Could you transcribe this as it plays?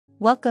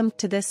Welcome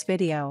to this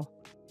video.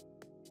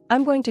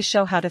 I'm going to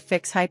show how to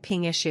fix high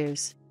ping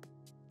issues.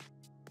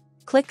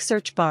 Click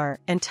search bar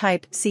and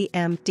type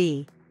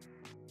CMD.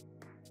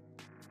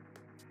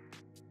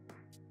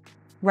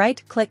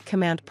 Right-click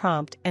command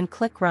prompt and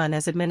click Run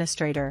as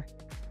administrator.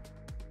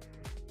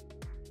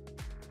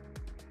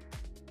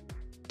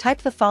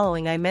 Type the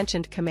following I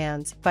mentioned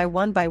commands by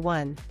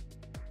one.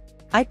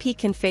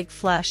 ipconfig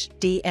flush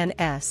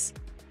DNS.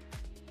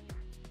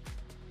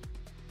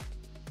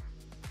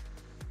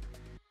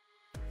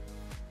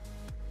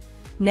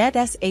 net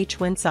sh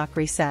winsock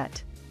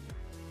reset.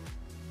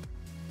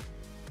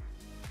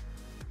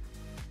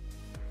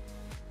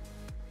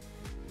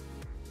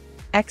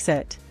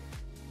 Exit.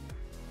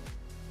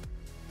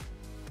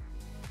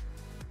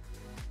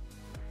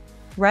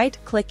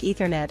 Right-click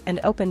Ethernet and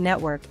open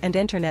Network and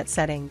Internet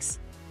settings.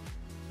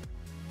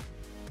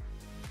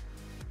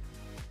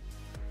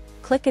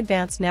 Click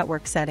Advanced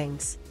Network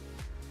Settings.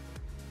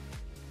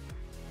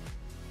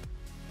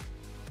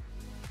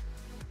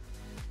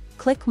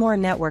 Click More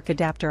Network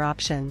Adapter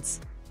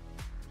Options.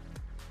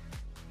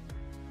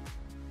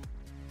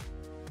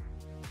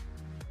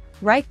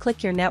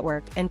 Right-click your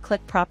network and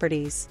click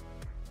Properties.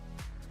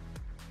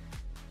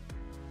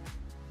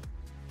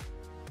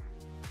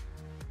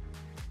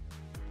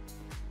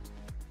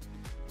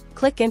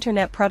 Click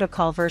Internet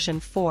Protocol version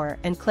 4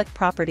 and click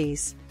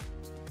Properties.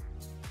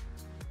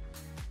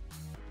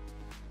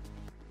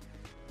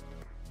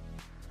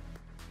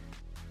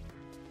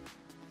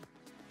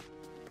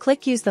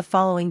 Click Use the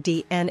following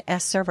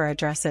DNS server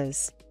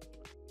addresses.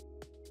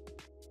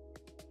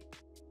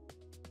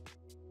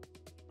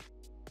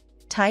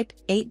 Type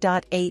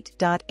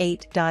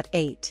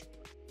 8.8.8.8.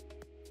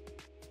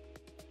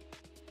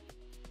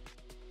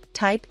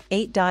 Type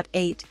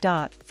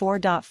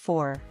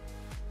 8.8.4.4.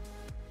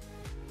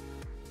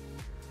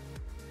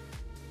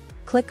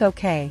 Click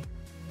OK.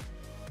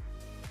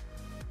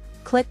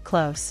 Click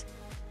Close.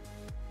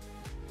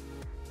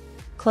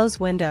 Close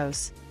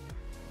Windows.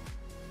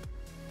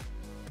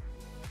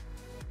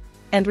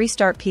 And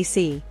restart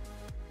PC.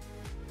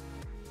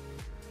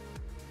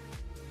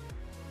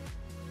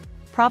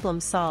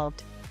 Problem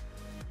solved.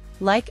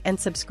 Like and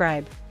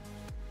subscribe.